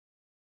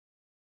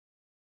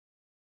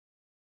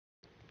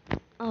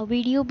A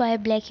video by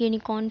Black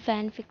Unicorn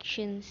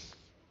Fanfictions.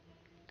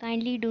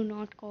 Kindly do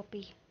not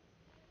copy.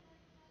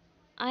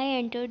 I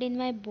entered in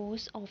my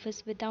boss'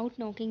 office without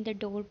knocking the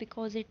door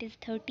because it is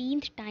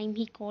 13th time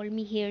he called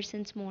me here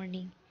since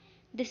morning.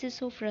 This is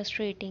so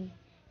frustrating.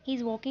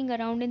 He's walking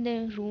around in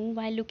the room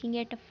while looking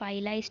at a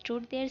file. I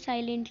stood there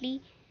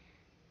silently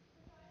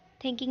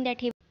thinking that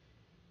he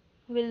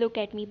will look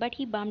at me, but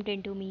he bumped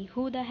into me.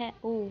 Who the hell?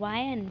 Oh,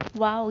 Ryan.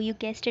 Wow, you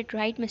guessed it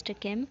right, Mr.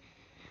 Kim.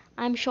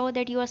 I'm sure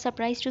that you are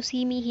surprised to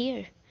see me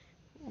here.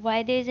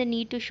 Why there is a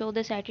need to show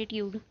this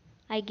attitude?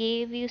 I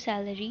gave you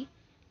salary,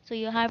 so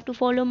you have to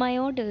follow my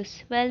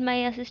orders. Well,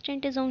 my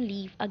assistant is on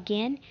leave.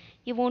 Again?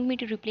 You want me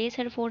to replace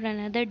her for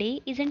another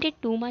day? Isn't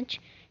it too much?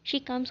 She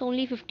comes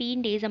only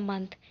 15 days a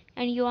month,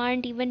 and you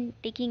aren't even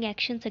taking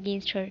actions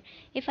against her.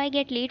 If I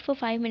get late for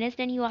 5 minutes,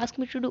 then you ask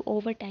me to do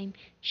overtime.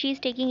 She is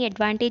taking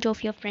advantage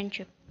of your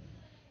friendship.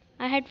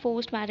 I had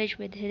forced marriage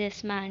with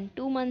this man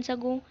 2 months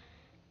ago.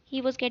 He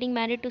was getting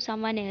married to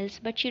someone else,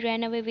 but she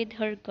ran away with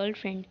her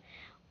girlfriend.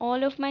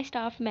 All of my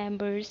staff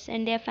members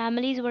and their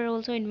families were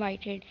also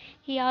invited.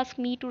 He asked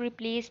me to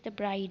replace the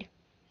bride.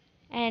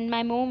 And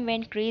my mom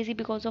went crazy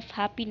because of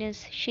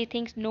happiness. She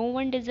thinks no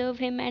one deserves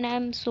him and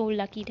I'm so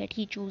lucky that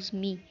he chose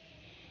me.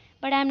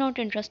 But I'm not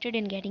interested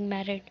in getting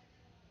married.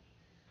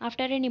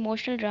 After an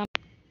emotional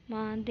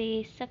drama,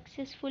 they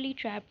successfully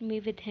trapped me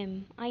with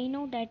him. I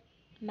know that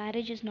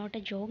marriage is not a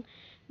joke,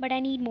 but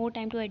I need more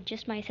time to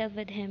adjust myself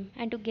with him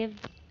and to give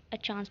a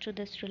chance to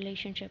this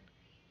relationship.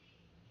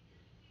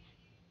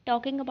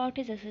 Talking about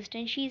his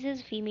assistant, she's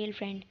his female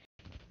friend.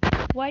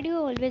 Why do you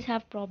always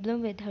have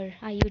problem with her?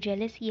 Are you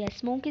jealous? Yes,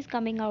 smoke is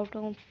coming out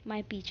of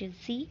my peaches.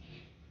 See?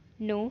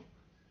 No.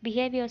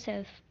 Behave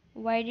yourself.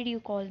 Why did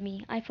you call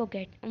me? I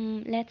forget.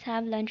 Let's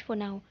have lunch for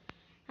now.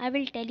 I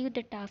will tell you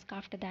the task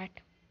after that.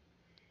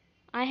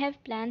 I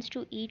have plans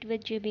to eat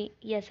with Jimmy.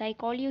 Yes, I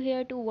call you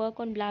here to work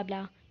on blah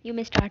blah. You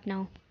may start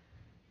now.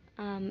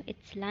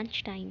 It's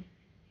lunchtime.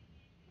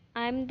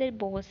 I'm the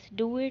boss.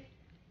 Do it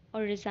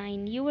or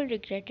resign. You will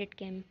regret it,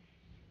 Kim.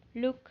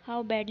 Look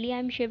how badly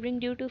I'm shivering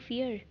due to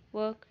fear.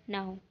 Work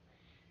now.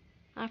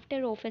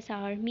 After office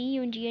hour, me,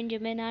 Yoongi and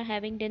Jimin are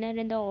having dinner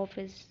in the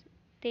office.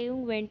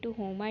 Taehyung went to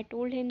home. I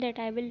told him that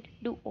I will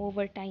do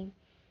overtime.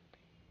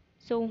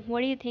 So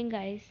what do you think,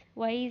 guys?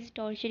 Why is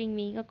torturing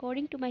me?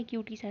 According to my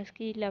cutie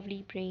Sasuke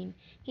lovely brain,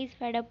 he's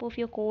fed up of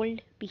your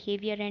cold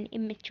behavior and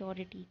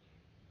immaturity.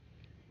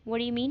 What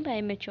do you mean by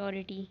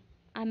immaturity?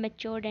 I'm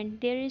matured and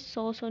there is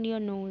sauce on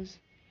your nose.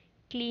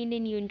 Cleaned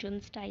in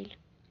Yoonjun style.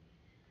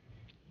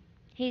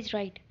 He's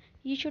right.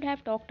 You should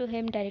have talked to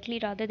him directly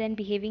rather than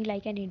behaving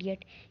like an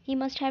idiot. He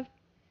must have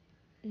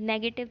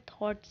negative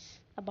thoughts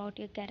about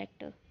your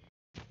character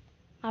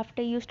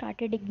after you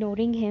started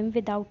ignoring him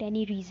without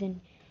any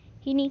reason.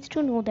 He needs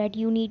to know that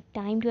you need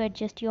time to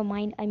adjust your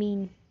mind,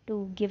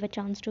 to give a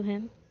chance to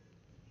him.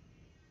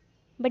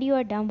 But you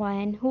are dumb,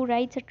 Ryan. Who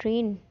rides a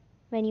train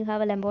when you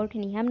have a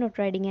Lamborghini? I'm not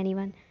riding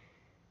anyone.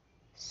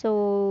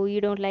 So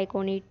you don't like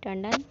Oni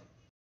Tandon?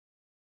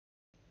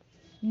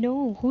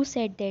 No, who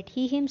said that?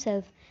 He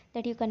himself.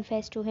 That you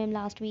confessed to him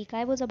last week.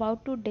 I was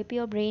about to dip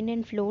your brain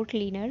in floor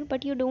cleaner,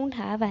 but you don't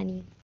have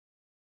any.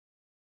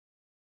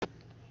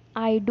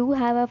 I do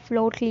have a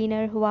floor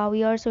cleaner. Wow,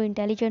 you're so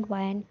intelligent,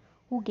 Ryan.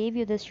 Who gave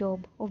you this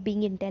job of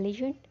being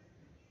intelligent?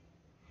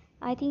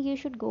 I think you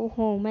should go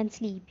home and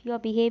sleep. You are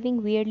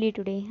behaving weirdly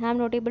today. I'm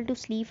not able to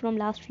sleep from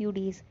last few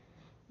days.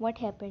 What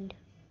happened?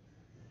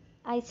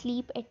 I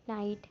sleep at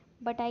night,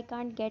 but I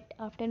can't get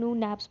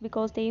afternoon naps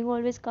because they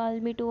always call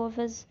me to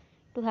office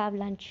to have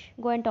lunch.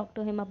 Go and talk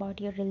to him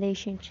about your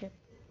relationship.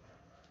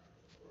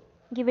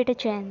 Give it a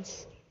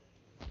chance.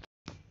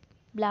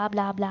 Blah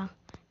blah blah.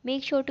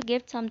 Make sure to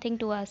gift something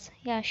to us.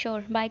 Yeah,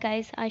 sure. Bye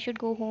guys. I should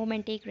go home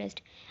and take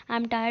rest.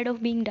 I'm tired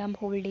of being dumb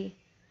whole day.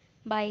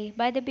 Bye.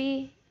 By the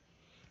way,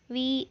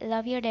 we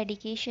love your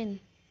dedication.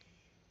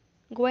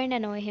 Go and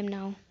annoy him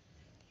now.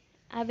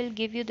 I will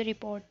give you the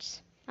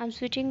reports. I'm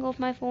switching off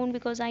my phone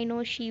because I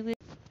know she will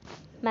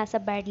mess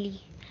up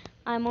badly.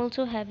 I'm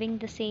also having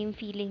the same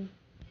feeling.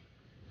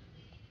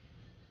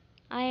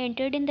 I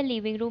entered in the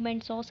living room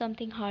and saw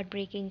something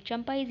heartbreaking.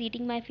 Champa is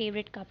eating my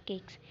favorite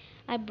cupcakes.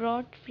 I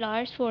brought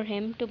flowers for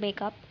him to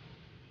make up.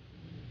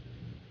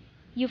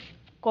 You've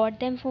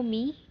got them for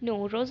me?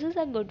 No, roses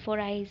are good for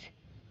eyes.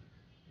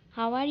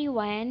 How are you,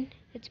 Ryan?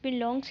 It's been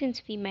long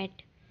since we met.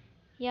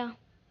 Yeah,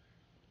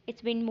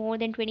 it's been more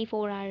than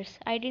 24 hours.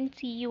 I didn't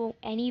see you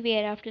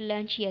anywhere after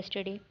lunch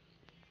yesterday.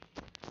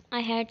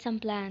 I had some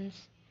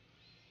plans.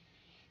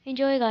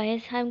 Enjoy,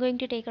 guys. I'm going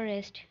to take a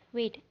rest.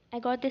 Wait, I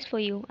got this for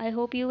you. I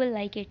hope you will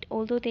like it,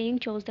 although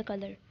Taehyung chose the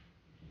color.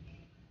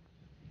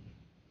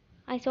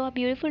 I saw a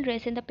beautiful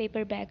dress in the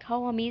paper bag.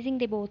 How amazing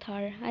they both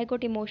are. I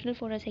got emotional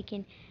for a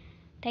second.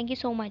 Thank you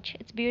so much.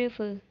 It's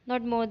beautiful.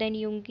 Not more than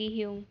Yoongi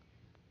Hyung.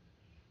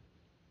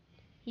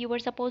 You were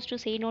supposed to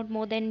say not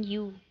more than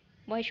you.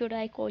 Why should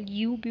I call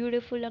you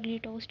beautiful, ugly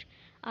toast?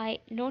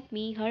 Not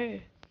me, her.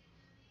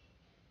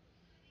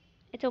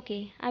 It's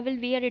okay. I will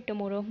wear it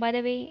tomorrow. By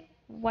the way,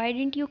 why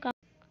didn't you come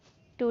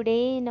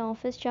today in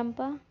office,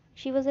 Champa?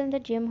 She was in the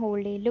gym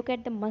whole day. Look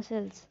at the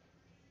muscles.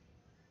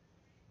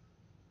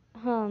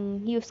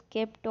 You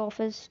skipped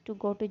office to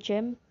go to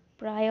gym?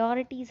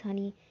 Priorities,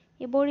 honey.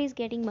 Your body is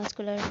getting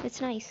muscular. It's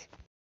nice.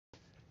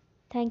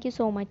 Thank you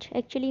so much.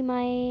 Actually,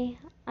 my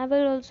I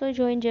will also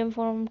join gym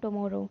from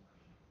tomorrow.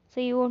 So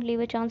you won't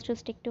leave a chance to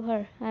stick to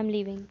her. I'm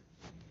leaving.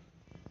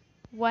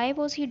 Why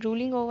was he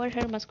drooling over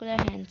her muscular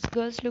hands?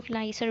 Girls look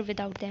nicer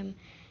without them.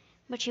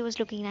 But she was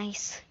looking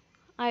nice.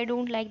 I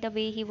don't like the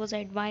way he was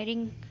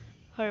admiring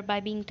her by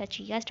being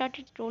touchy. I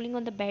started scrolling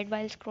on the bed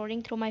while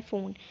scrolling through my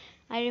phone.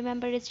 I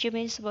remember it's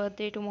Jimin's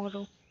birthday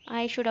tomorrow.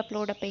 I should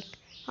upload a pic.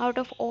 Out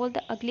of all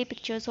the ugly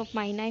pictures of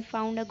mine, I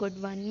found a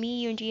good one.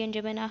 Me, Yoongi, and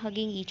Jimin are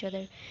hugging each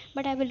other.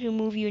 But I will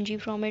remove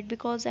Yoongi from it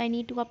because I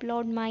need to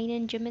upload mine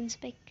and Jimin's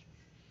pic.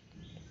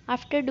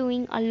 After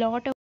doing a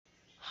lot of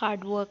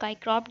hard work, I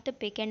cropped the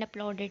pic and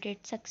uploaded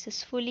it.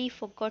 Successfully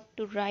forgot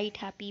to write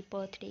happy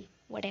birthday.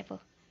 Whatever.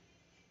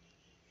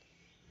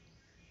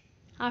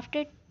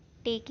 After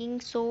taking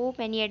so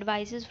many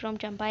advices from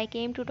Champa, I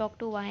came to talk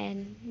to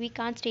Vayan. We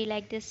can't stay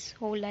like this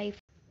whole life.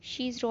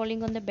 She's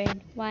rolling on the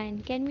bed.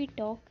 Vayan, can we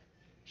talk?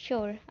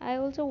 Sure. I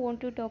also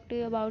want to talk to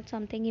you about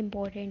something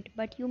important,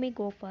 but you may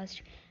go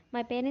first.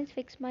 My parents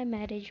fixed my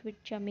marriage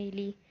with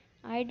Chameli.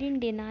 I didn't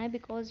deny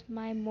because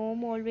my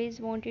mom always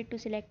wanted to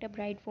select a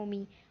bride for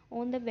me.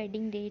 On the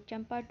wedding day,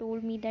 Champa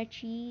told me that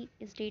she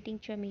is dating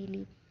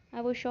Chameli. I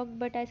was shocked,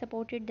 but I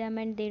supported them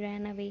and they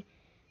ran away.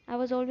 I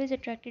was always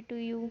attracted to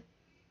you.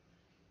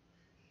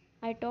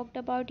 I talked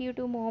about you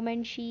to mom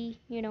and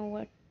you know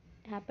what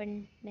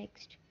happened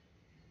next.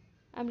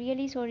 I'm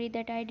really sorry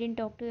that I didn't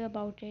talk to you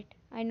about it.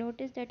 I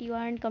noticed that you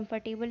aren't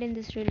comfortable in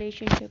this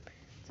relationship,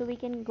 so we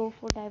can go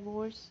for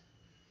divorce.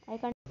 I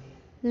can't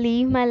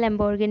leave my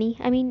Lamborghini.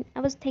 I mean,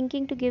 I was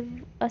thinking to give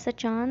us a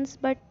chance,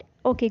 but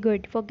okay,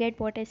 good. Forget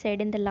what I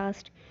said in the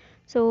last.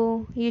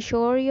 So, you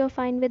sure you're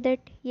fine with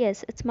it?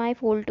 Yes, it's my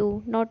fault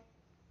too, not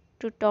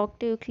to talk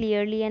to you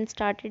clearly and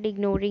started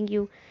ignoring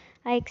you.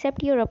 I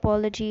accept your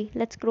apology.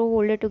 Let's grow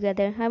older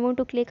together. I want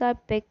to click our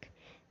pic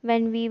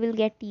when we will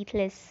get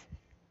teethless.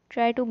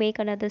 Try to make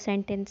another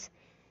sentence.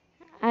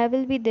 I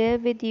will be there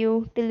with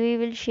you till we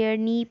will share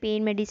knee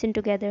pain medicine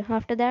together.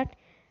 After that,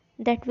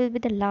 that will be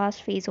the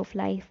last phase of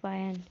life,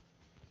 Ryan.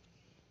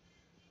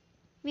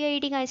 We are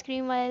eating ice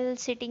cream while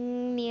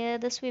sitting near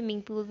the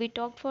swimming pool. We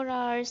talked for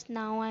hours.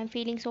 Now I'm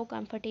feeling so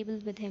comfortable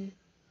with him.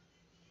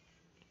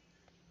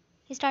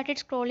 He started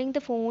scrolling the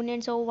phone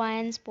and saw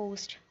Ryan's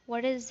post.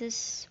 What is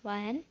this,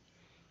 Ryan?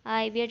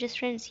 We are just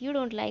friends. You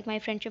don't like my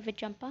friendship with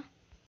Champa?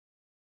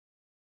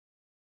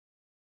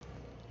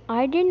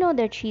 I didn't know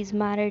that she's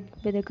married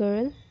with a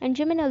girl, and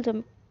Jimin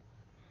also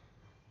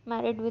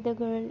married with a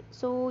girl,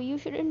 so you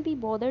shouldn't be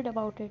bothered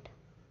about it.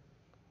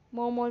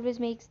 Mom always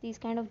makes these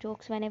kind of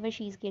jokes whenever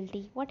she's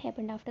guilty. What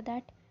happened after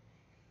that?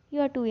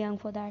 You are too young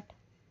for that.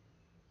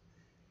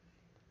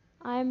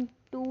 I'm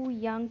too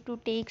young to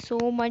take so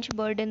much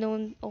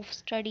burden of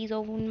studies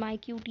on my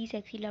cutie,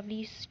 sexy,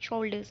 lovely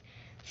shoulders.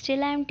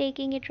 Still, I'm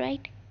taking it,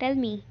 right? Tell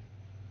me.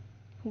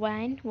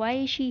 Why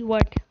is she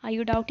what? Are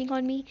you doubting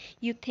on me?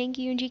 You think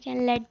Yoongi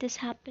can let this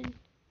happen?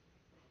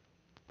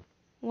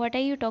 What are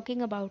you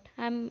talking about?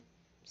 I'm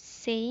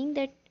saying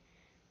that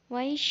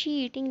why is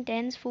she eating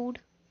dense food?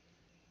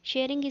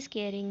 Sharing is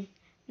caring.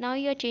 Now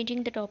you are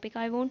changing the topic.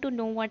 I want to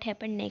know what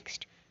happened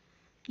next.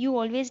 You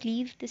always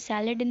leave the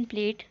salad in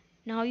plate.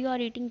 Now you are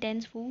eating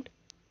dense food.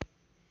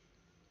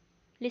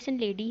 Listen,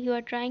 lady, you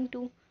are trying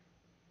to